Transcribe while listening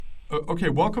Okay,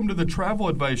 welcome to the Travel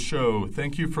Advice Show.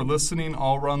 Thank you for listening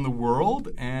all around the world,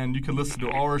 and you can listen to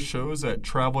all our shows at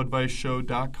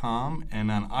traveladviceshow.com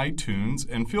and on iTunes.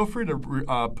 And feel free to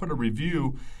put a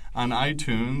review on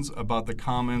iTunes about the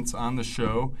comments on the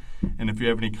show. And if you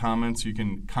have any comments, you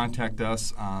can contact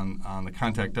us on the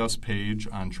Contact Us page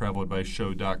on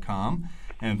traveladviceshow.com.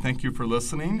 And thank you for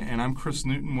listening. And I'm Chris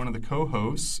Newton, one of the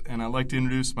co-hosts, and I'd like to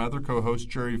introduce my other co-host,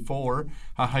 Jerry Fuller.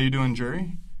 How you doing,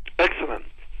 Jerry? Excellent.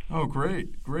 Oh, great.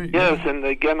 Yes, and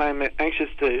again, I'm anxious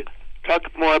to talk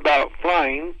more about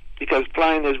flying because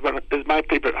flying is my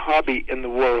favorite hobby in the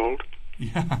world.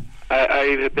 Yeah.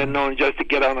 I have been known just to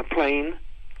get on a plane.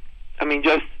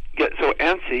 Just get so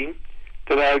antsy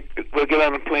that I will get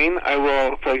on a plane. I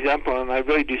will, for example, and I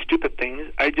really do stupid things.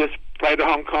 I just fly to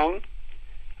Hong Kong.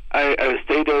 I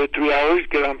stay there 3 hours,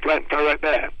 get on a flight, and fly right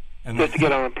back just to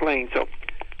get on a plane. So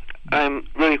I'm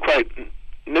really quite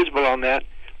miserable on that.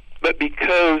 But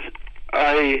because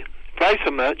I fly so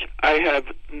much, I have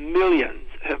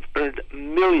earned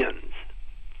millions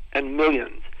and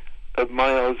millions of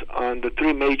miles on the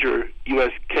three major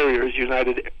U.S. carriers,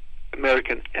 United,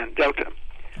 American, and Delta.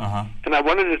 Uh-huh. And I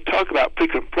wanted to talk about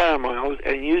frequent flyer miles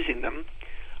and using them.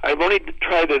 I've only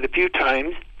tried it a few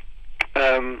times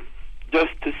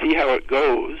just to see how it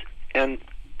goes. And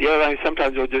the airlines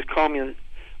sometimes will just call me and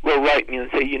will write me and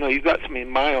say, you've got so many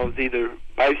miles, either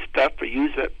buy stuff or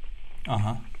use it.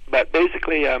 Uh-huh. But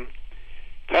basically,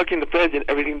 talking to friends and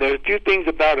everything, there are a few things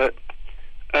about it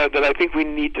that I think we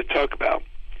need to talk about.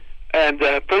 And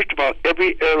first of all,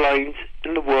 every airline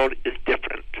in the world is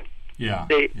different. Yeah.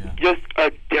 They just are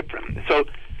different. So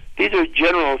these are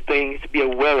general things to be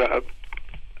aware of.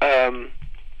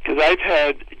 Because I've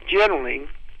had generally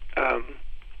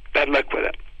bad luck with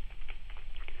it.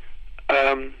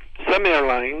 Some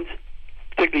airlines,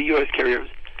 particularly U.S. carriers,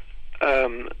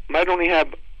 might only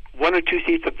have one or two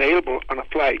seats available on a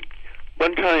flight.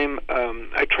 One time,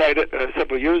 I tried it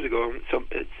several years ago, so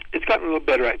it's gotten a little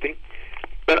better, I think.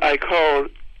 But I called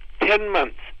 10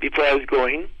 months before I was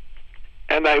going,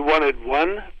 and I wanted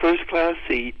one first-class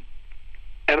seat,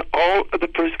 and all of the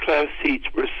first-class seats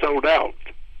were sold out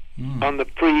on the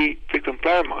free frequent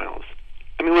flyer miles.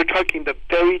 We're talking the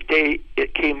very day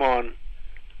it came on,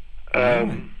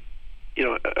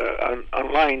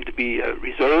 online to be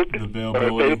reserved or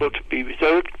available to be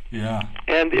reserved. Yeah.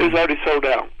 And it was already sold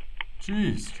out.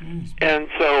 Jeez. And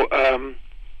so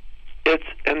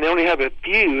and they only have a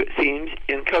few, it seems,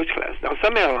 in coach class. Now,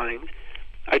 some airlines,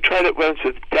 I tried it once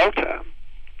with Delta,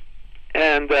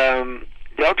 and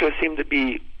Delta seemed to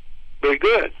be very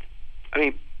good.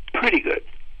 Pretty good.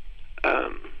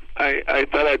 I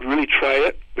thought I'd really try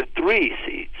it with 3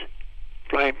 seats,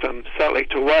 flying from Salt Lake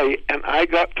to Hawaii, and I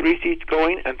got 3 seats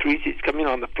going and 3 seats coming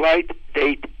on the flight,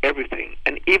 date, everything,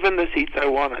 and even the seats I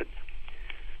wanted.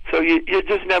 So you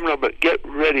just never know, but get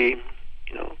ready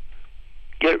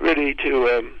to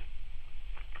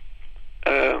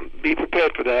be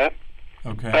prepared for that.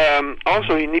 Okay.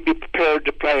 Also, you need to be prepared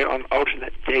to fly on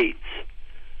alternate dates.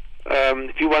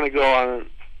 If you want to go on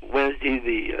Wednesday,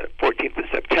 the 14th of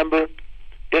September,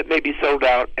 it may be sold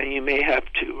out, and you may have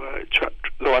to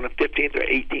go on the 15th or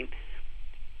 18th.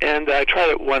 And I tried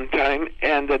it one time,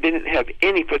 and I didn't have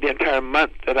any for the entire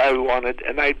month that I wanted,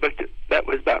 and I booked it. That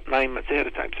was about 9 months ahead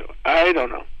of time, so I don't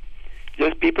know.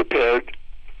 Just be prepared,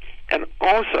 and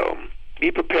also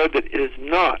be prepared that it is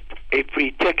not a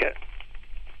free ticket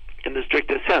in the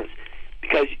strictest sense,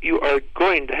 because you are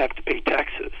going to have to pay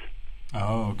taxes.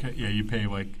 Oh, okay. Yeah, you pay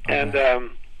Okay. And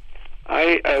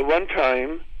I one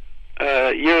time,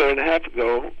 a year and a half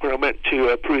ago, when I went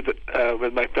to Peru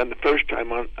with my friend the first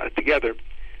time together,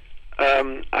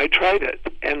 I tried it,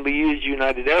 and we used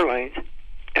United Airlines,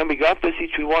 and we got the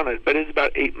seats we wanted, but it was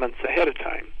about 8 months ahead of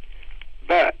time.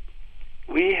 But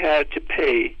we had to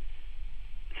pay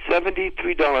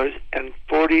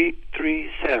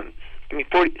 $73.43.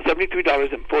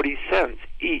 $73.40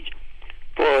 each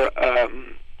for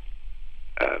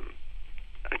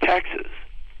taxes,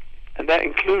 and that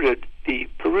included the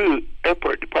Peru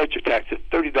airport departure tax of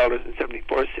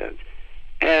 $30.74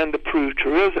 and the Peru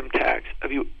tourism tax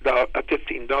of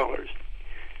 $15.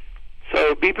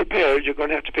 So be prepared, you're going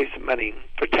to have to pay some money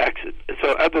for taxes.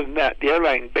 So other than that, the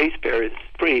airline base fare is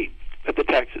free, but the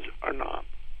taxes are not.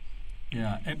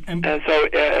 Yeah, and so,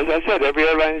 as I said, every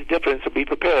airline is different, so be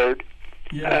prepared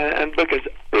and book as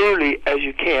early as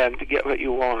you can to get what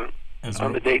you want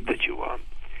on the date that you want.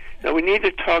 Now, we need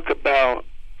to talk about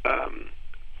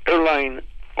airline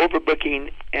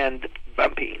overbooking and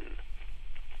bumping.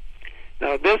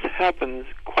 Now, this happens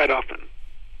quite often.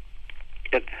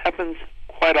 It happens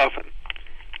quite often.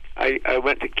 I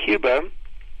went to Cuba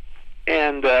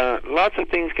And lots of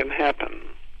things can happen.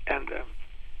 And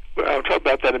I'll talk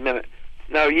about that in a minute.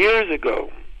 Now, years ago,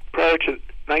 prior to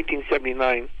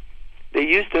 1979, they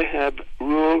used to have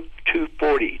Rule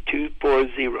 240,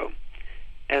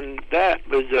 and that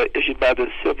was issued by the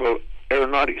Civil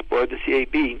Aeronautics Board, the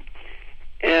CAB,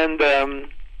 and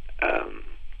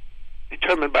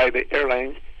determined by the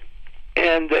airlines,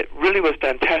 and it really was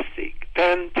fantastic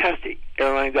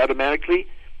airlines automatically.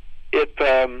 If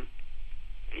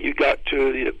you got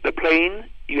to the plane,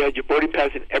 you had your boarding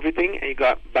pass and everything, and you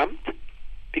got bumped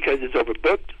because it's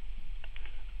overbooked,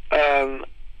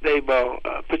 they will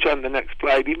put you on the next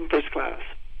flight, even first class,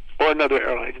 or another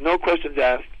airline. No questions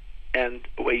asked, and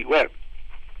away you went.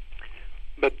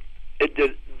 But it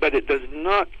does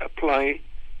not apply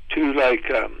to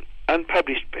like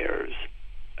unpublished fares.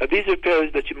 These are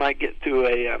fares that you might get through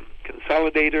a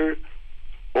consolidator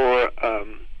or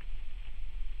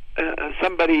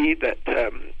somebody that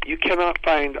you cannot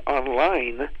find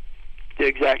online the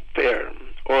exact fare,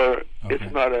 or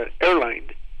it's not an airline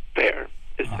fare.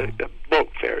 It's a bulk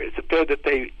fare. It's a fare that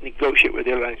they negotiate with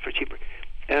airlines for cheaper.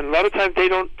 And a lot of times they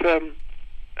don't, the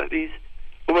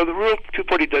Rule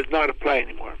 240 does not apply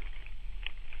anymore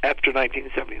after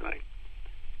 1979.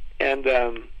 And,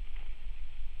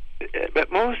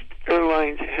 but most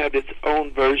airlines have its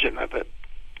own version of it.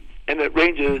 And it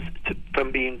ranges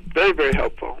from being very, very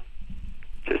helpful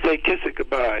to say kiss it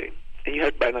goodbye, and you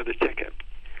have to buy another ticket.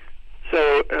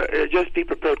 So just be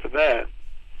prepared for that.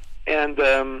 And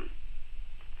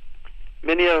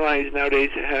many airlines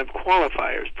nowadays have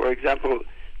qualifiers. For example,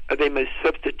 they may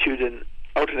substitute in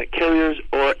alternate carriers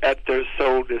or at their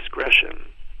sole discretion.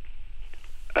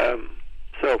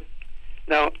 So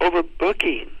now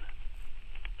overbooking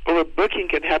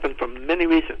can happen for many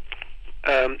reasons.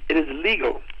 It is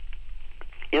legal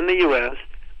in the U.S.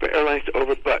 for airlines to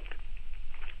overbook,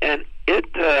 and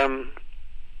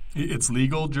it's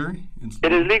legal, Jerry?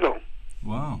 It is legal.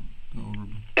 Wow.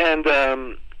 And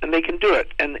they can do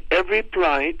it. And every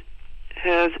flight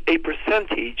has a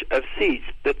percentage of seats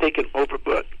that they can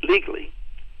overbook legally.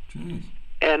 Jeez.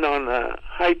 And on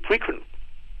high frequency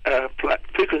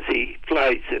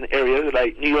flights in areas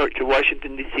like New York to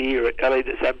Washington, D.C., or L.A.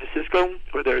 to San Francisco,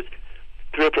 where there's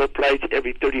 3 or 4 flights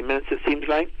every 30 minutes, it seems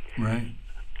like. Right.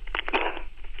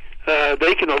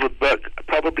 They can overbook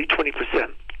probably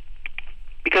 20%.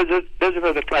 Because there's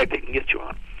another flight they can get you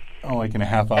on. Oh, like in a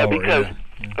half hour. Because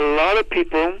a lot of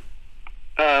people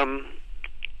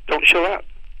don't show up.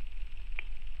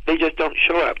 They just don't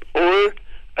show up. Or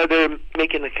they're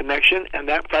making a connection, and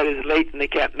that flight is late, and they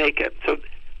can't make it. So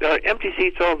there are empty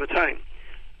seats all the time.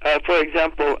 For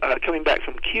example, coming back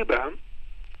from Cuba,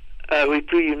 we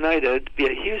flew United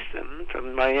via Houston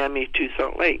from Miami to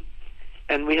Salt Lake.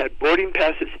 And we had boarding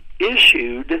passes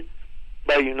issued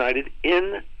by United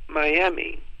in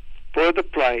Miami for the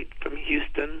flight from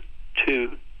Houston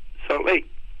to Salt Lake.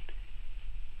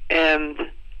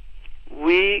 And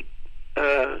we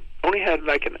only had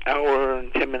like an hour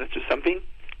and 10 minutes or something.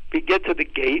 We get to the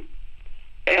gate,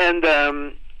 and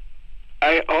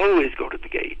I always go to the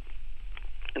gate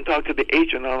and talk to the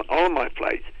agent on all of my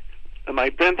flights. And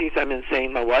my friend thinks I'm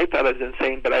insane. My wife thought I was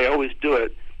insane, but I always do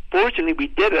it. Fortunately, we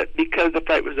did it because the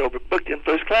flight was overbooked in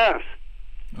first class.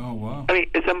 Oh, wow. I mean,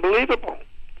 it's unbelievable.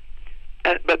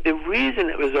 But the reason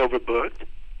it was overbooked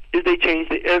is they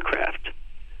changed the aircraft.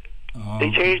 Oh.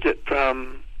 They changed it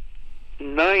from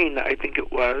 9, I think it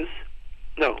was.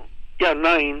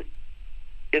 9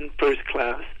 in first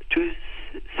class to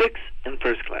 6 in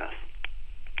first class.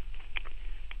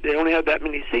 They only had that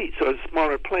many seats, so it's a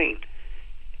smaller plane.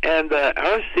 And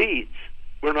our seats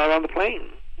were not on the plane.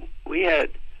 We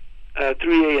had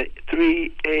 3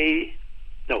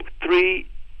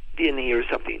 D&E or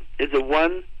something. It's a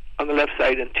 1 on the left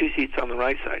side and 2 seats on the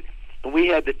right side. And we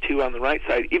had the 2 on the right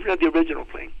side, even on the original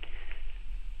plane.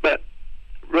 But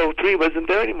row 3 wasn't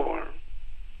there anymore.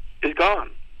 It's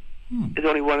gone. It's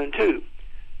only 1 and 2.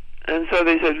 And so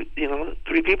they said,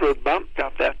 3 people have bumped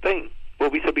off that thing. Well,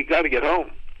 we said, we got to get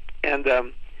home. And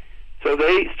so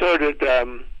they started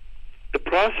the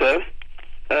process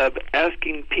of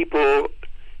asking people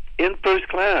in first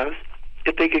class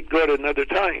if they could go at another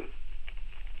time.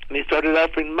 And they started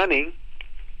offering money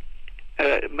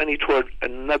toward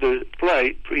another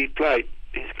flight, free flight,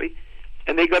 basically.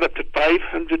 And they got up to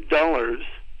 $500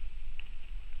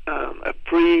 of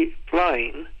free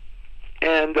flying.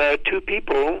 And 2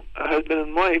 people, a husband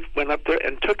and wife, went up there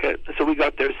and took it. So we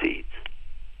got their seats.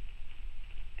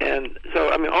 And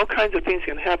so, I mean, all kinds of things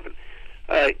can happen.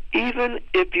 Even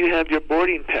if you have your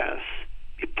boarding pass,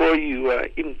 before you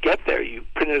even get there, you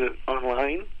printed it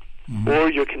online, or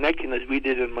you're connecting, as we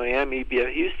did in Miami via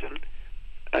Houston,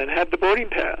 and have the boarding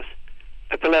pass.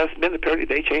 At the last minute, apparently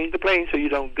they changed the plane so you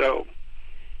don't go.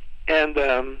 And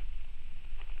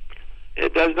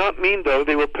it does not mean, though,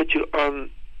 they will put you on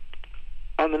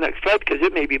the next flight, because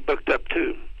it may be booked up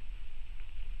too.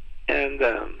 And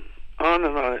on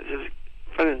and on. It's just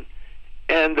fun.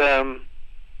 And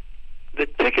the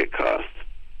ticket cost,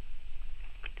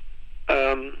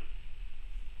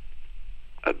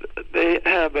 they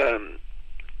have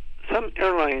some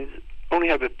airlines only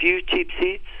have a few cheap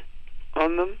seats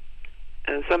on them,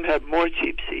 and some have more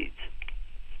cheap seats.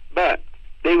 But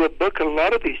they will book a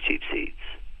lot of these cheap seats.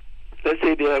 Let's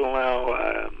say they'll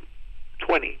allow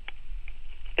 20,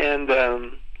 and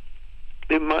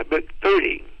they might book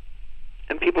 30,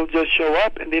 and people just show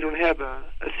up and they don't have a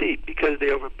seat because they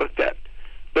overbooked that.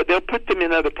 But they'll put them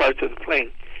in other parts of the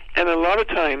plane. And a lot of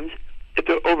times, if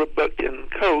they're overbooked in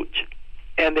coach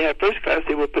and they have first class,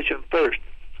 they will put you in first.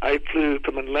 I flew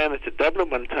from Atlanta to Dublin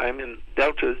one time in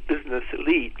Delta's Business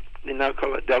Elite. They now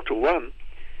call it Delta One.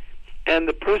 And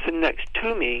the person next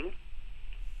to me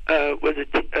was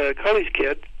a college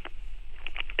kid,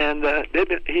 and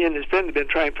he and his friend had been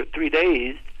trying for 3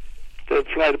 days to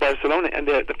fly to Barcelona, and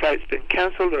the flight's been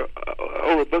canceled or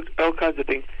overbooked, all kinds of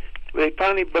things. They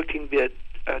finally booked him via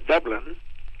Dublin.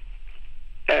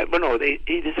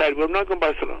 He decided, well, I'm not going to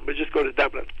Barcelona, we'll just go to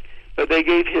Dublin. But they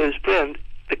gave his friend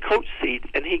the coach seat,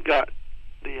 and he got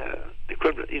the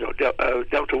equivalent,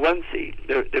 Delta One seat,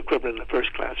 the equivalent of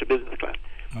first class or business class.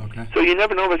 Okay. So you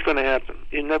never know what's going to happen.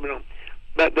 You never know.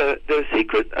 But the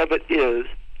secret of it is,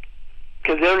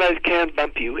 because airlines can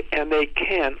bump you, and they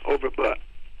can overbook.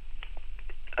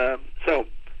 So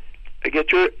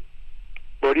get your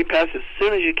boarding pass as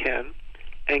soon as you can,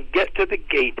 and get to the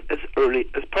gate as early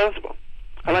as possible.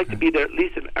 I like to be there at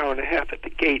least an hour and a half at the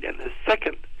gate, and the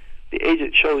second the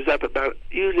agent shows up,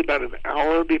 usually about an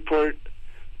hour before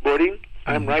boarding,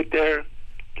 I'm right there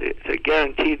to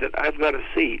guarantee that I've got a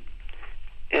seat.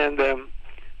 And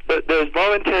but there's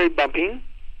voluntary bumping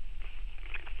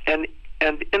and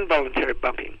involuntary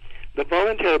bumping. The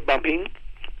voluntary bumping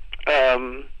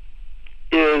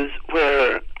is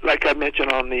where, like I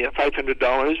mentioned, on the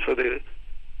 $500 for the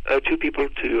two people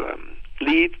to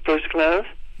leave first class.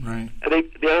 Right.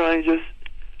 The airline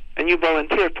and you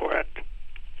volunteer for it,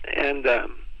 and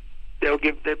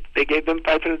they gave them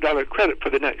 $500 credit for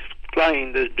the next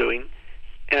flying they're doing,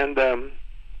 and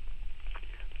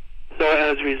so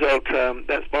as a result,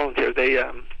 that's volunteer. They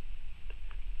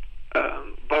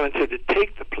volunteered to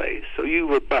take the place, so you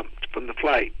were bumped from the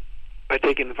flight by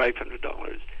taking the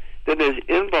 $500. Then there's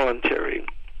involuntary,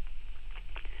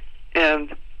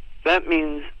 and that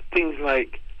means things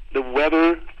like the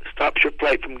weather stops your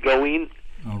flight from going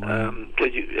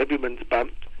because everyone's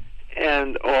bumped,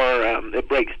 or it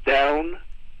breaks down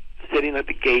sitting at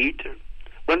the gate.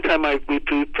 One time we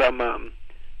flew from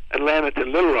Atlanta to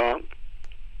Little Rock,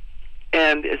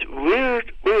 and it's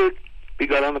weird. We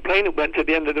got on the plane, it went to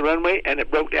the end of the runway, and it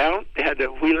broke down. They had to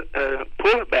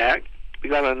pull it back. We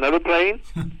got on another plane,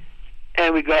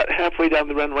 and we got halfway down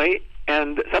the runway,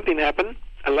 and something happened.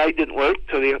 A light didn't work,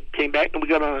 so they came back, and we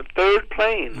got on a third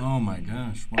plane. Oh my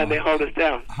gosh! Wow. And they hauled us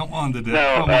down. How long did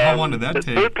that? How long did that take?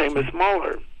 The third plane was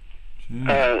smaller,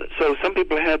 so some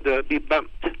people had to be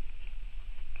bumped.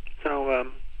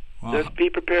 So just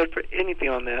be prepared for anything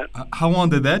on that. How long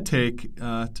did that take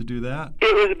to do that?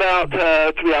 It was about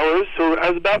 3 hours. So I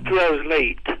was about 3 hours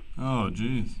late. Oh,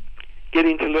 geez.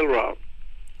 Getting to Little Rock.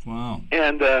 Wow.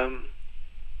 And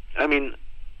I mean,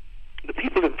 the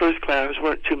people in first class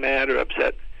weren't too mad or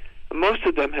upset. Most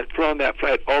of them had flown that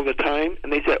flight all the time,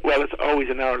 and they said, well, it's always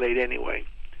an hour late anyway.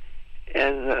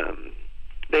 And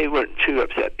they weren't too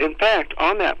upset. In fact,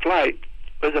 on that flight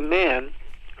was a man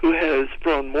who has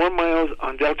flown more miles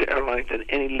on Delta Airlines than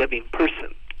any living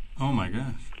person. Oh, my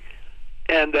gosh.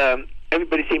 And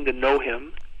everybody seemed to know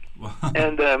him. Wow.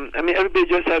 And, everybody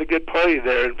just had a good party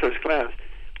there in first class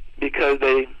because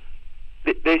they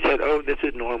said, oh, this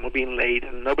is normal, being late,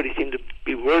 and nobody seemed to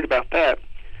be worried about that.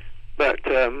 But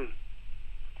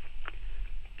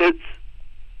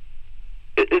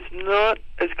it's not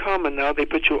as common now. They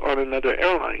put you on another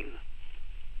airline.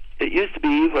 It used to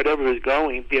be whatever was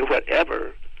going, be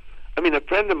whatever. I mean, a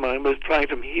friend of mine was flying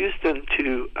from Houston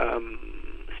to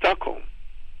Stockholm.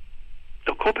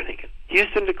 No, Copenhagen.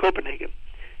 Houston to Copenhagen.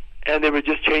 And they were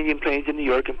just changing planes in New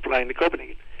York and flying to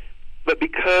Copenhagen. But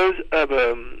because of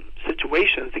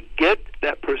situations to get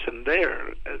that person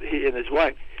there, he and his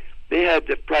wife, they had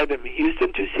to fly them from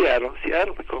Houston to Seattle,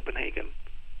 Seattle to Copenhagen.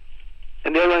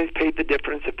 And the airlines paid the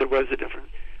difference if there was a difference.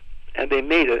 And they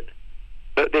made it,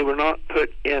 but they were not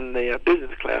put in the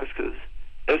business class because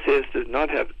SAS does not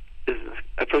have business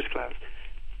first class.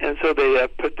 And so they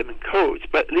put them in coach,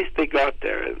 but at least they got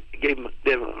there and gave them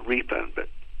a refund. But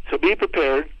so be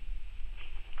prepared.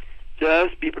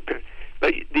 Just be prepared.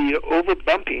 But the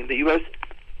over-bumping, the U.S.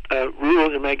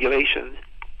 Rules and regulations,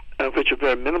 which are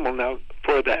very minimal now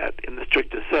for that in the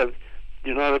strictest sense,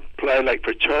 do not apply like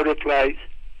for charter flights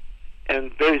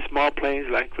and very small planes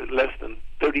like with less than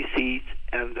 30 seats.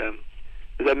 And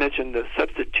as I mentioned, the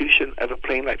substitution of a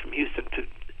plane like from Houston to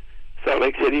Salt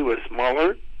Lake City was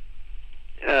smaller.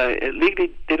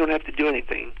 Legally, they don't have to do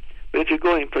anything. But if you're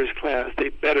going first class, they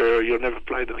better or you'll never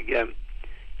fly them again.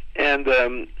 And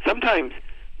sometimes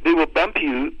they will bump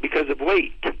you because of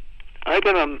weight. I've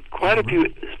been on quite a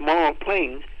few small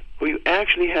planes where you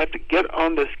actually have to get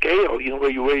on the scale, where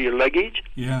you wear your luggage.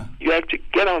 Yeah. You have to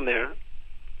get on there,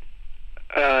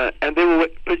 and they will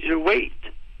put your weight,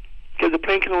 because the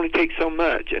plane can only take so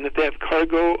much. And if they have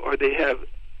cargo or they have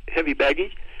heavy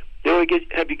baggage, they will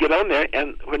have you get on there,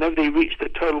 and whenever they reach the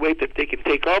total weight that they can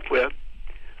take off with,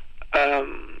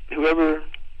 whoever's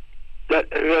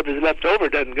left over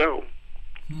doesn't go.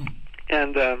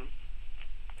 And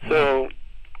so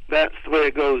that's the way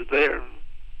it goes there.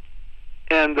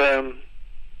 And the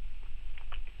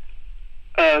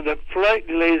flight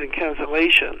delays and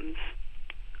cancellations,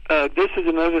 this is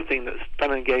another thing that's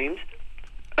fun and games.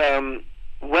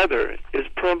 Weather is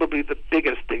probably the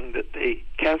biggest thing that they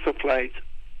cancel flights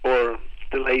or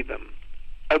delay them.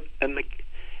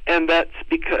 And that's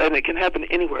because, and it can happen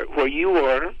anywhere where you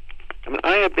are. I mean,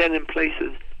 I have been in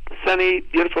places, sunny,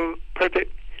 beautiful,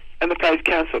 perfect, and the flight's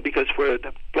canceled because where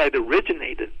the flight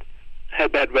originated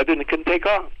had bad weather and it couldn't take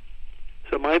off.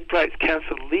 So my flight's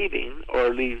canceled leaving, or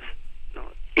leaves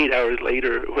 8 hours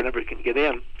later, whenever it can get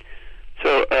in.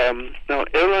 So now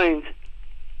airlines,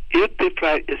 if the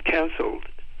flight is canceled,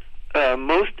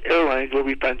 most airlines will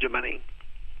refund your money,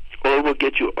 or will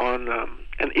get you on,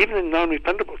 and even a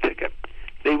non-refundable ticket,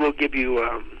 they will give you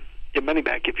your money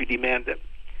back if you demand it.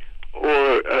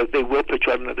 Or they will put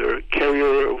you on another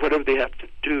carrier or whatever they have to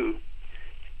do.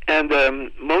 And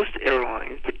most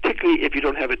airlines, particularly if you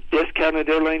don't have a discounted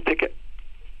airline ticket,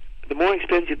 the more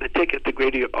expensive the ticket, the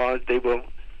greater your odds they will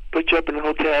put you up in a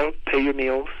hotel, pay your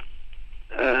meals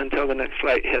until the next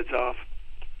flight heads off.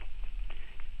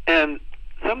 And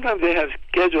sometimes they have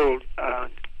scheduled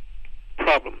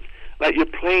problems, like your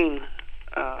plane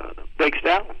breaks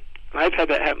down. I've had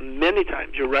that happen many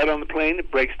times. You're right on the plane,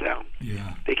 it breaks down.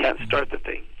 Yeah. They can't start the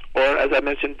thing. Or, as I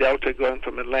mentioned, Delta going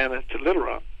from Atlanta to Little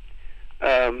Rock.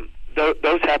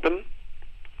 Those happen.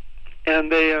 And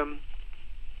they,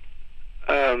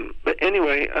 but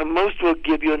anyway, most will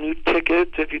give you a new ticket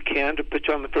if you can to put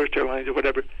you on the first airlines or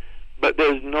whatever. But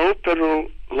there's no federal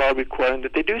law requiring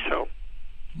that they do so.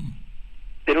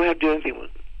 They don't have to do anything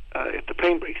if the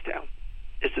plane breaks down.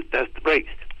 That's the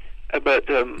brakes. But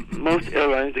most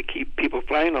airlines that keep people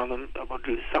flying on them will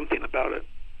do something about it.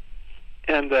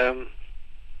 And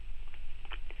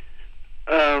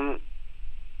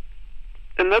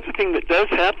another thing that does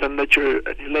happen, that you're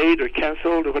delayed or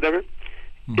canceled or whatever,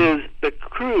 is the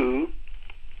crew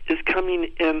is coming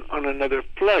in on another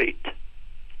flight.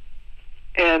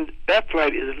 And that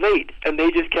flight is late, and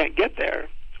they just can't get there.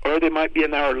 Or they might be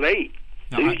an hour late.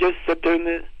 So you just sit there in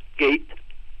the gate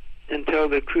until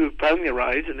the crew finally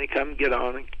arrives, and they come get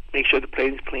on and make sure the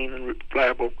plane's clean and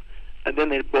reliable, and then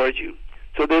they board you.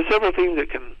 So there's several things that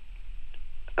can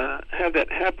have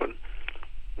that happen.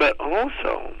 But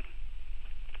also,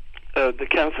 the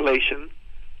cancellation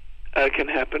can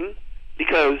happen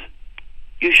because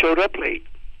you showed up late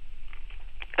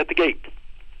at the gate.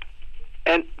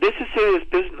 And this is serious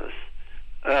business.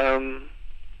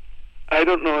 I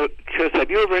don't know, Chris,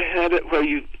 have you ever had it where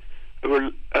you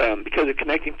were, because of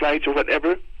connecting flights or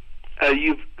whatever,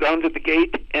 you've gone to the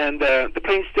gate and the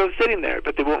plane's still sitting there,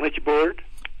 but they won't let you board?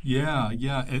 Yeah.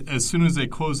 As soon as they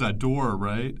close that door,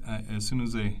 right? As soon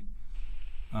as they...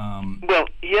 Well,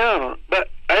 yeah, but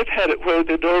I've had it where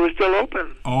the door was still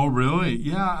open. Oh, really?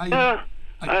 Yeah.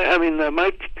 I mean,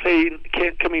 my plane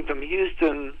coming from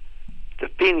Houston to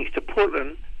Phoenix to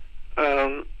Portland,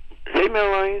 same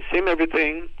airline, same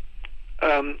everything,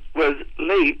 was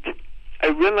late. I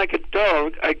ran like a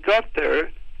dog. I got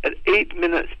there at 8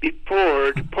 minutes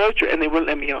before departure, and they wouldn't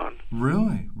let me on.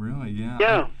 Really? Yeah.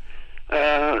 Yeah.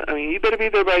 I mean, you better be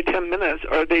there by 10 minutes,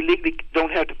 or they legally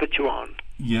don't have to put you on.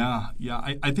 Yeah.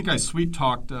 I think I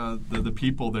sweet-talked the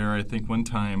people there, I think, one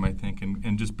time,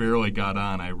 and just barely got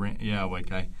on.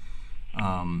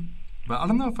 But I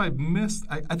don't know if I missed...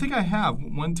 I think I have.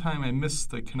 One time I missed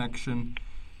the connection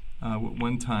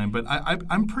one time. But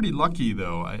I'm pretty lucky,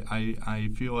 though. I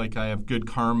feel like I have good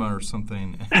karma or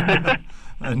something.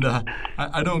 And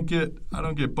I don't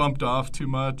get bumped off too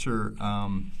much, or...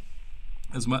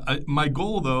 as my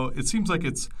goal, though, it seems like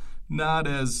it's not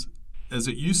as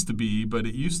it used to be, but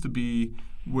it used to be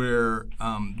where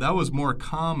that was more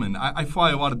common. I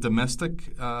fly a lot of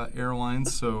domestic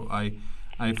airlines, so I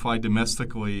fly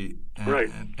domestically,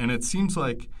 and it seems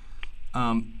like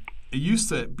it used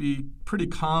to be pretty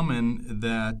common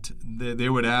that they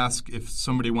would ask if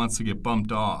somebody wants to get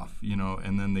bumped off,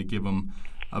 and then they give them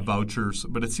a voucher.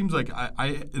 But it seems like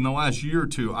I in the last year or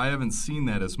two, I haven't seen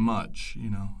that as much,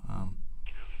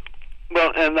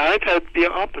 Well, and I've had the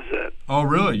opposite. Oh,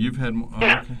 really? You've had more?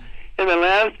 Yeah. Okay. In the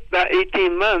last about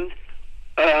 18 months,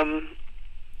 and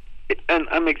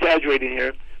I'm exaggerating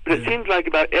here, but it seems like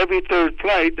about every third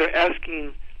flight, they're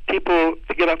asking people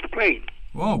to get off the plane.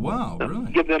 Oh, wow,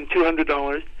 really? Give them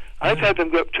 $200. I've had them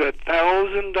go up to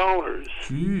 $1,000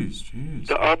 Jeez.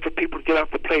 to offer people to get off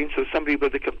the plane so somebody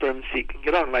with a confirmed seat can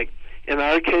get on. Like in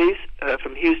our case,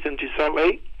 from Houston to Salt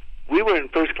Lake, we were in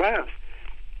first class.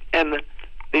 And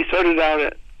they started out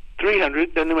at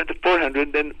 300, then they went to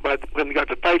 400, but when they got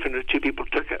to 500, 2 people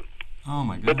took it. Oh,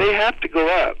 my God. But they have to go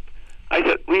up. I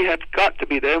said, we have got to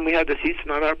be there, and we have the seats,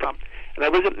 not our problem. And I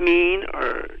wasn't mean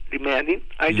or demanding.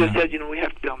 I just said, we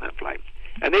have to be on that flight.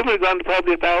 And they would have gone to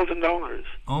probably $1,000.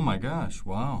 Oh, my gosh.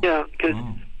 Wow. Yeah, because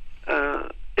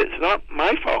it's not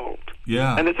my fault.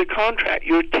 Yeah. And it's a contract.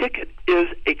 Your ticket is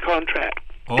a contract.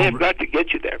 They have got to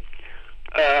get you there.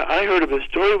 I heard of a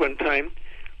story one time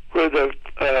where the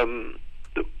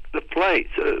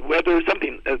flights, weather or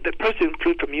something, the person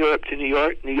flew from Europe to New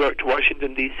York to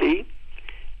Washington, D.C.,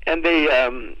 and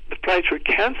the flights were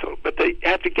canceled, but they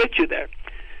had to get you there.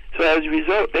 So as a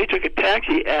result, they took a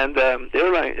taxi, and the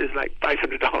airline is like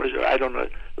 $500 or I don't know,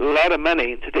 a lot of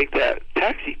money to take that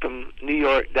taxi from New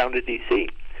York down to D.C.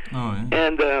 Oh, yeah.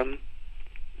 And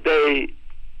the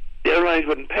airlines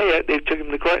wouldn't pay it. They took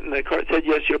them to court, and the court said,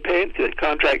 yes, you're paying. The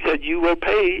contract said you will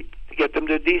pay to get them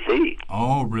to D.C.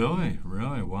 Oh, really?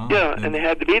 Really? Wow. Yeah, and they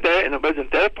had to be there, and it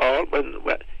wasn't their fault.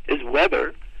 It's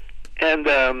weather. And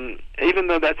even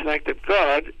though that's an act of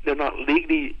God, they're not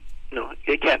legally,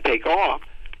 they can't take off.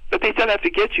 But they still have to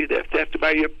get you there. They have to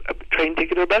buy you a train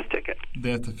ticket or a bus ticket.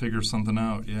 They have to figure something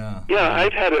out, yeah. Yeah,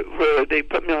 I've had it where they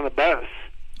put me on a bus.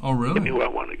 Oh, really? Get me where I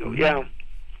want to go, yeah.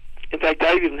 In fact,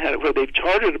 I've even had it where they've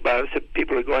chartered a bus if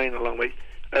people are going a long ways,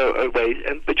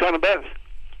 and put you on a bus,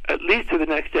 at least to the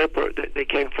next airport that they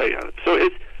can't fly on it. So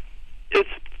it's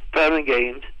fun and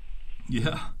games.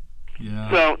 Yeah.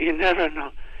 So you never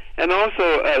know. And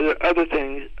also, there are other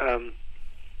things,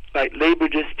 like labor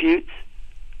disputes,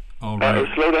 or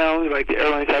slowdowns, like the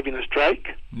airlines having a strike.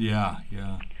 Yeah.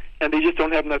 And they just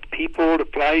don't have enough people to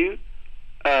fly you.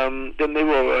 Then they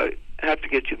will have to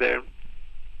get you there.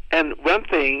 And one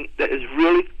thing that is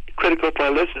really critical for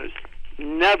our listeners,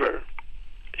 never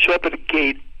show up at a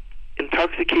gate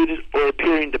intoxicated or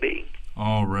appearing to be.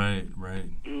 Oh, right.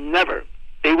 Never.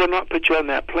 They will not put you on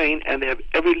that plane, and they have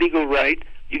every legal right.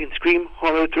 You can scream,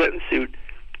 holler, threaten, suit,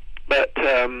 but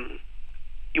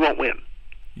you won't win.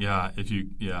 Yeah,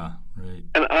 right.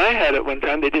 And I had it one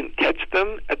time. They didn't catch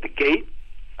them at the gate.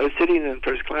 I was sitting in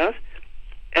first class,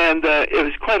 and it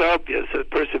was quite obvious that the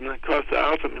person across the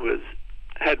aisle from me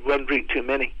had one drink too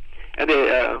many. And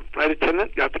the flight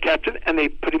attendant got the captain, and they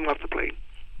put him off the plane.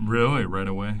 Really? Right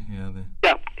away? Yeah.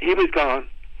 Yeah, he was gone.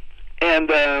 And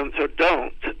so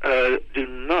do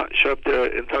not show up there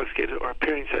intoxicated or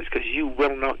appearing such, because you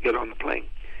will not get on the plane.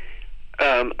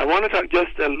 I want to talk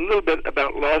just a little bit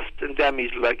about lost and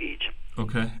damaged luggage.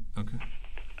 Okay.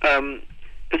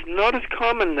 It's not as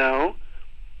common now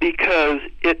because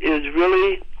it is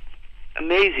really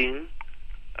amazing,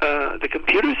 the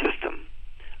computer system.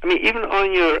 I mean, even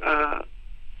on your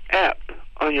app,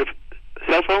 on your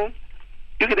cell phone,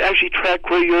 you could actually track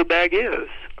where your bag is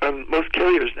on most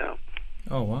carriers now.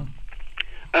 Oh, wow.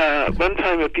 One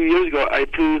time a few years ago, I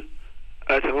flew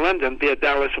to London via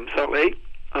Dallas from Salt Lake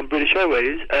on British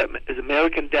Airways. As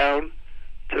American down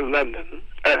to London,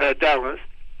 Dallas,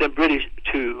 then British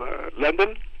to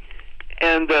London.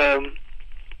 And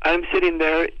I'm sitting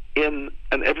there and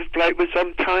every flight was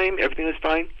on time, everything was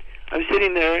fine. I'm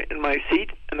sitting there in my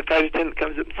seat, and the flight attendant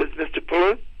comes up and says, Mr.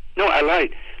 Fuller? No, I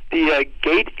lied. The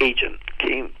gate agent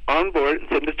came on board and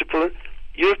said, Mr. Fuller,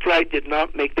 your flight did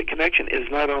not make the connection. It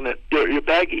is not on your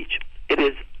baggage.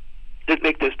 It didn't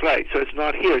make this flight, so it's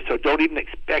not here. So don't even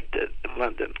expect it in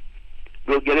London.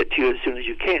 We'll get it to you as soon as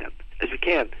we can.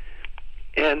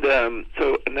 And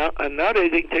so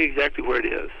nowadays they can tell you exactly where it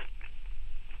is.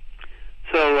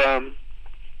 So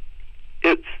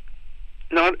it's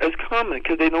not as common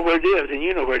because they know where it is, and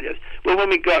you know where it is. Well, when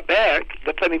we got back,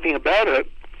 the funny thing about it,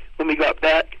 when we got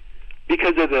back,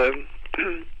 because of the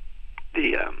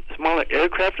smaller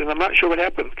aircraft, and I'm not sure what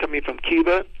happened coming from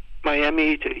Cuba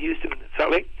Miami to Houston and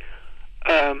Salt Lake.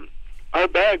 Our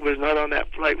bag was not on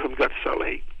that flight from Gulf to Salt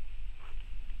Lake.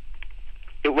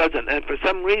 It wasn't, and for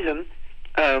some reason,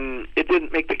 it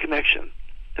didn't make the connection.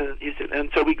 Houston. And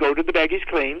so we go to the baggage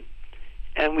claim,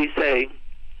 and we say,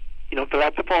 fill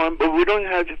out the form, but we don't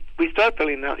have to, we start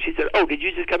filling it out. She said, oh, did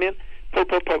you just come in?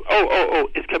 Oh,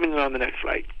 it's coming in on the next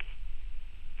flight.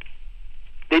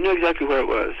 They knew exactly where it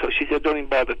was, so she said, don't even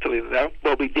bother filling it out.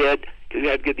 Well, we did, because we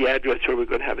had to get the address where we're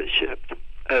going to have it shipped.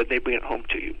 They bring it home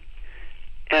to you.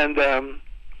 And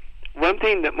one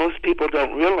thing that most people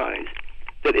don't realize,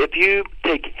 that if you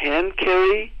take hand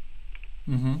carry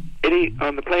any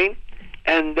on the plane,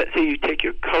 and let's say you take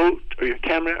your coat or your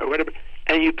camera or whatever,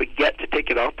 and you forget to take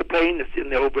it off the plane, it's in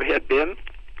the overhead bin,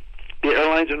 the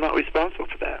airlines are not responsible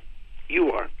for that.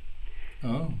 You are.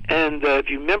 Oh. And if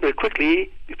you remember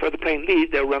quickly, before the plane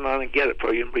leaves, they'll run on and get it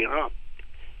for you and bring it off.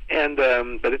 And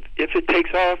but if it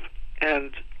takes off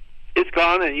and it's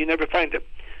gone and you never find it,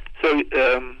 so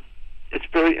it's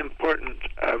very important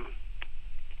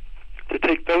to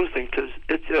take those things, because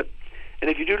it's and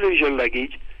if you do lose your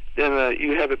luggage, then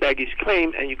you have a baggage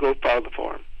claim and you go file the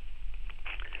form.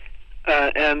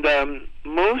 And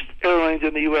most airlines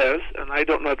in the U.S., and I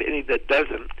don't know of any that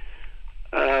doesn't,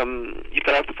 you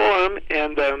fill out the form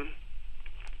and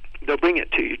they'll bring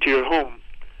it to you, to your home.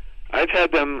 I've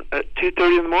had them at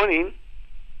 2:30 in the morning,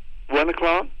 1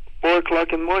 o'clock, 4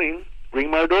 o'clock in the morning, ring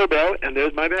my doorbell, and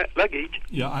there's my luggage.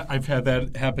 Yeah, I've had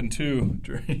that happen too.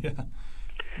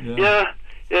 Yeah.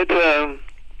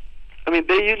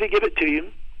 They usually give it to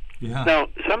you. Yeah. Now,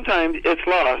 sometimes it's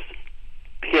lost,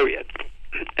 period.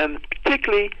 And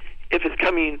particularly if it's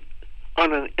coming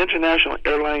on an international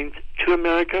airline to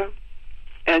America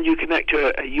and you connect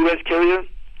to a U.S. carrier,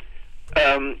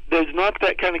 there's not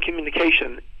that kind of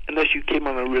communication unless you came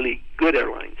on a really good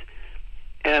airline.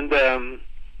 And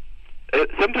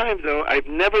sometimes, though, I've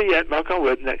never yet, knock on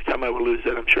wood, next time I will lose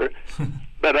it, I'm sure,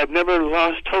 but I've never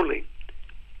lost totally.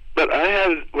 But I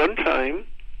had one time,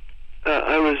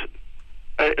 I was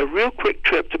a real quick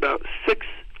trip to about 6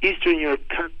 Eastern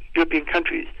European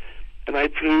countries, and I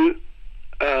flew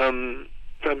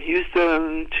from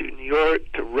Houston to New York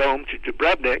to Rome to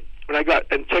Dubrovnik. When I got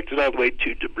and checked it all the way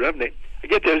to Dubrovnik, I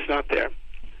get there, it's not there.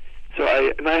 So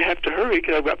I have to hurry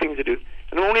because I've got things to do.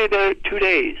 And I'm only there 2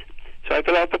 days, so I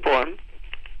fill out the form,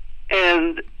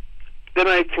 and then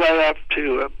I fly off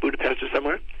to Budapest or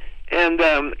somewhere, and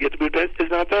get to Budapest,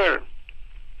 it's not there.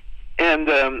 And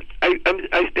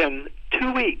I spend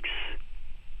 2 weeks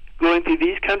going through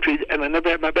these countries, and I never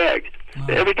had my bags. Wow.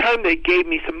 Every time they gave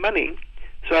me some money,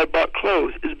 so I bought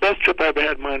clothes. It's the best trip I ever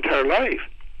had in my entire life.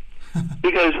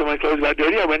 Because when my clothes got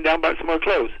dirty, I went down and bought some more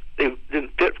clothes. They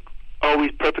didn't fit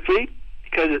always perfectly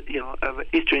because of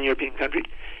Eastern European countries,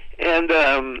 and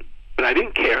but I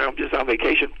didn't care. I'm just on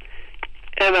vacation,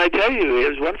 and I tell you, it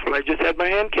was wonderful. I just had my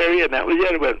hand carry, and that was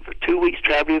it. I went for 2 weeks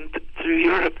traveling through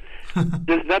Europe.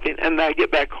 There's nothing, and I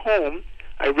get back home.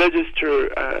 I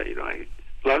register. I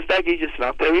lost baggage. It's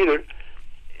not there either,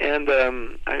 and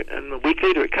a week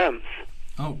later it comes.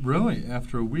 Oh, really?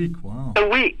 After a week? Wow. A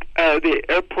week. The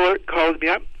airport calls me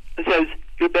up and says,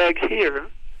 your bag's here,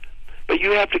 but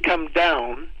you have to come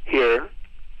down here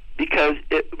because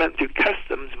it went through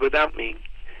customs without me,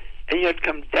 and you have to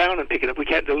come down and pick it up. We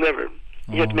can't deliver.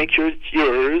 You have to make sure it's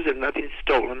yours and nothing's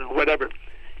stolen or whatever.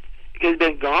 Because it's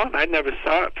been gone. I never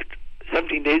saw it for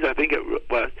 17 days, I think it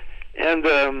was. And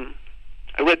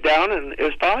I went down, and it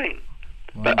was fine.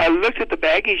 Wow. But I looked at the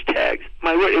baggage tags.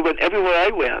 My word, it went everywhere I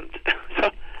went.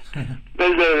 So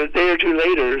there's a day or two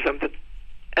later or something,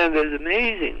 and it's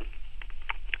amazing.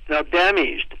 Now,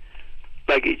 damaged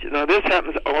luggage. Now, this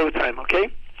happens all the time, okay?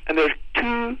 And there's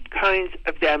 2 kinds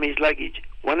of damaged luggage.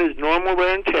 One is normal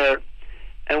wear and tear,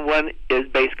 and one is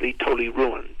basically totally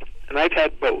ruined. And I've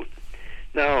had both.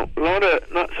 Now,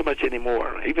 not so much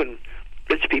anymore. Even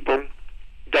rich people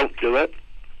don't do it.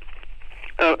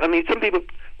 Some people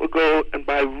will go and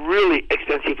buy really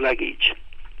expensive luggage.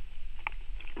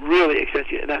 Really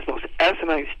expensive. And that's the most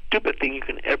asinine, stupid thing you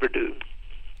can ever do.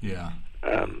 Yeah.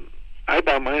 I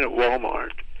buy mine at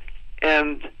Walmart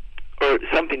or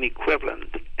something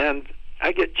equivalent. And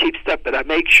I get cheap stuff, but I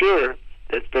make sure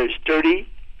that it's very sturdy,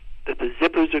 that the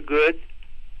zippers are good,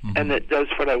 and that it does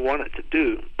what I want it to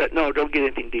do. But no, don't get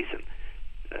anything decent.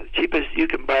 Cheapest you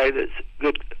can buy that's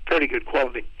good, fairly good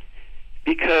quality.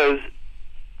 Because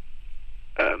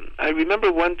I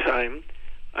remember one time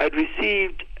I'd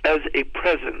received as a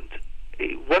present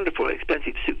a wonderful,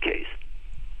 expensive suitcase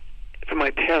from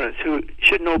my parents, who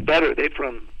should know better. They're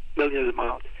from millions of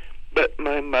miles. But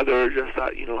my mother just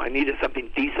thought, I needed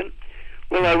something decent.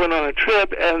 Well, I went on a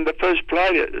trip, and the first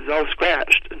flight is all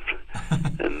scratched.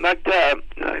 and knocked out.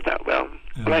 And I thought, well,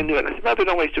 I knew it. I said, Mother,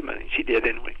 don't waste your money. She did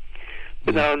anyway.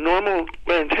 But now normal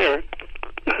wear and tear,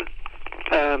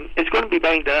 it's going to be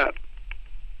banged up.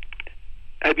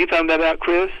 Have you found that out,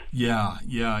 Chris? Yeah,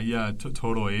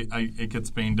 totally. It gets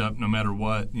banged up no matter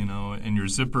what, and your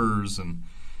zippers and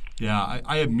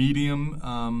I have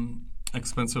medium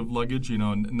expensive luggage,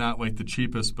 not like the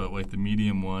cheapest, but like the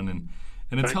medium one, and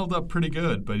it's held up pretty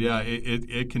good. But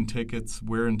it can take its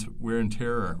wear and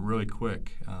tear really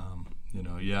quick.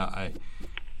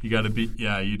 You got to be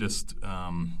you just.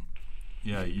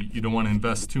 You don't want to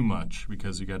invest too much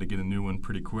because you got to get a new one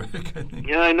pretty quick, I think.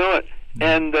 Yeah, I know it.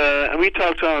 Yeah. And we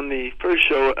talked on the first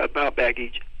show about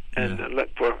baggage and look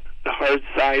for the hard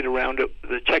side around it,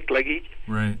 the checked luggage.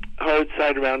 Right. Hard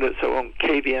side around it so it won't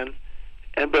cave in.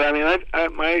 But I mean,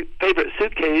 my favorite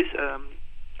suitcase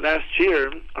last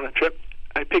year on a trip,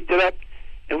 I picked it up,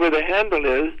 and where the handle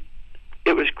is,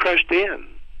 it was crushed in.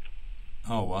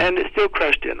 Oh, wow. And it's still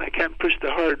crushed in. I can't push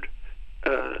the hard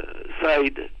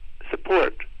side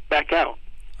support back out.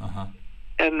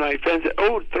 And my friend said,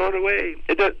 "Oh, throw it away.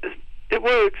 It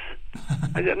works."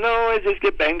 I said, "No, I just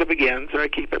get banged up again, so I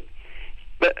keep it."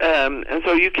 But and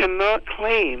so you cannot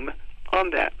claim on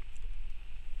that.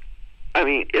 I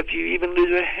mean, if you even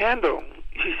lose a handle,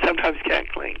 you sometimes can't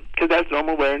claim because that's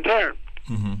normal wear and tear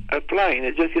of flying.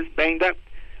 It just gets banged up.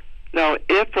 Now,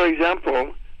 if, for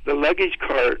example, the luggage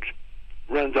cart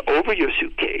runs over your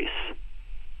suitcase,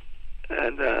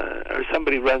 and or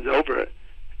somebody runs over it,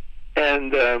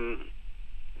 and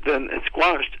then it's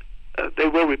squashed, they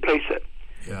will replace it.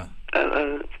 Yeah.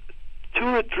 2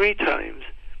 or 3 times,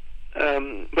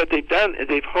 what they've done is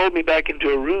they've hauled me back into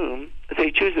a room and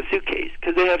say, choose a suitcase,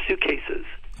 because they have suitcases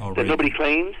that nobody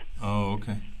claims. Oh,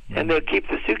 okay. Right. And they'll keep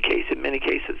the suitcase in many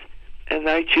cases. And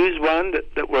I choose one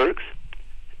that works,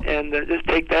 and just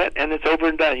take that, and it's over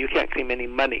and done. You can't claim any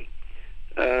money.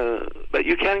 But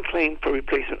you can claim for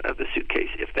replacement of the suitcase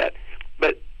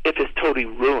but if it's totally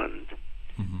ruined,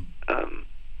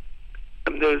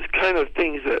 there's kind of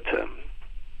things that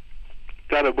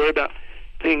got to worry about.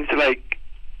 Things like,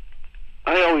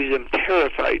 I always am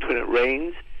terrified when it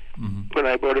rains when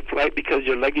I board a flight because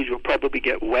your luggage will probably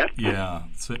get wet. Yeah,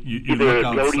 so you either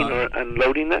look loading outside. or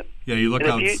unloading it. Yeah, you look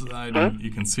outside and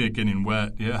you can see it getting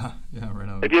wet. Yeah, right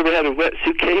out. Have you ever had a wet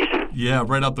suitcase? Yeah,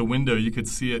 right out the window, you could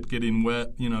see it getting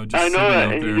wet. Just I know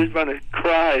it, and there. you just want to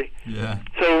cry. Yeah.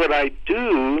 So what I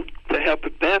do to help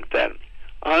prevent that,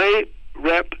 I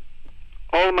wrap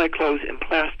all my clothes in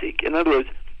plastic. In other words,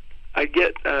 I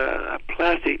get a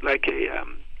plastic, like a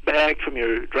bag from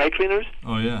your dry cleaners.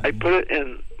 Oh, yeah. I put it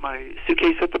in my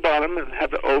suitcase at the bottom and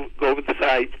have it go over the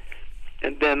sides.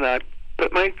 And then I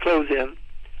put my clothes in,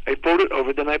 I fold it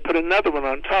over, then I put another one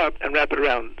on top and wrap it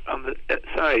around on the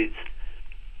sides.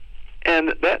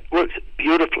 And that works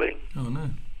beautifully. Oh, no.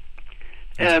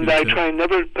 And I try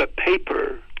never to put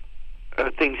paper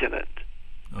things in it.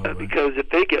 Oh, right. Because if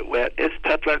they get wet, it's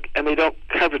tough luck, and they don't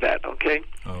cover that, okay?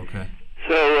 Oh, okay.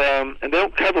 So, and they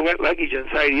don't cover wet luggage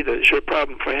inside either. It's a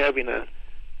problem for having a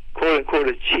quote-unquote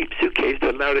a cheap suitcase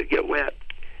to allow it to get wet.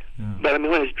 Yeah. But, I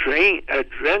mean, when it's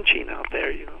drenching out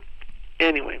there,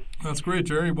 Anyway. That's great,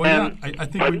 Jerry. Well, I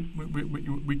think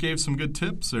we gave some good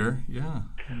tips there. Yeah.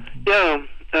 Yeah.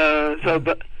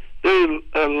 But there's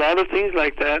a lot of things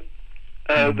like that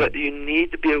that you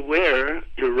need to be aware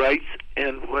your rights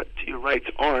and what your rights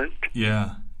aren't.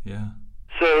 Yeah.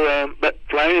 So, but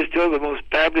flying is still the most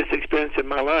fabulous experience in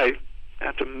my life.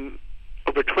 After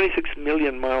over 26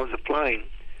 million miles of flying,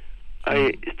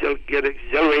 I still get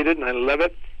exhilarated and I love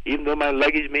it, even though my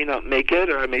luggage may not make it,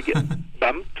 or I may get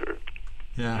bumped or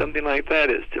something like that.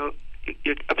 It's still,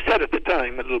 you're upset at the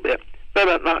time a little bit,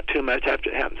 but not too much after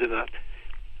it happens enough.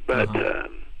 But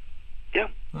yeah,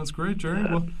 that's great, Jerry.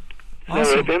 Well, awesome.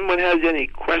 So if anyone has any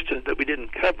questions that we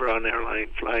didn't cover on airline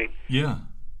flying,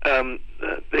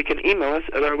 they can email us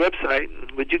at our website.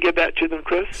 Would you give that to them,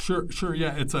 Chris? Sure.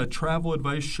 Yeah, it's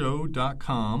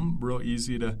traveladviceshow.com. Real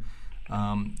easy to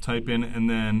type in, and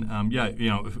then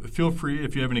feel free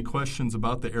if you have any questions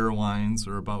about the airlines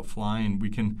or about flying. We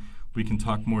can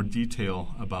talk more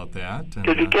detail about that.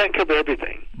 Because you can't cover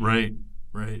everything. Right.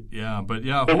 Yeah, but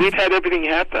we've had everything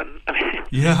happen.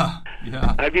 Yeah.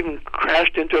 I've even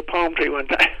crashed into a palm tree one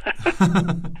time.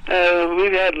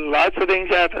 We've had lots of things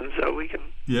happen, so we can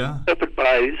help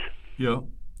advise. Yeah.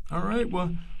 All right.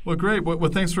 Well, great.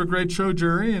 Well, thanks for a great show,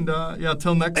 Jerry. And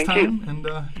till next thank time.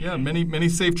 You. And many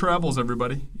safe travels,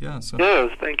 everybody. Yeah. So.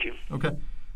 Yes, thank you. Okay.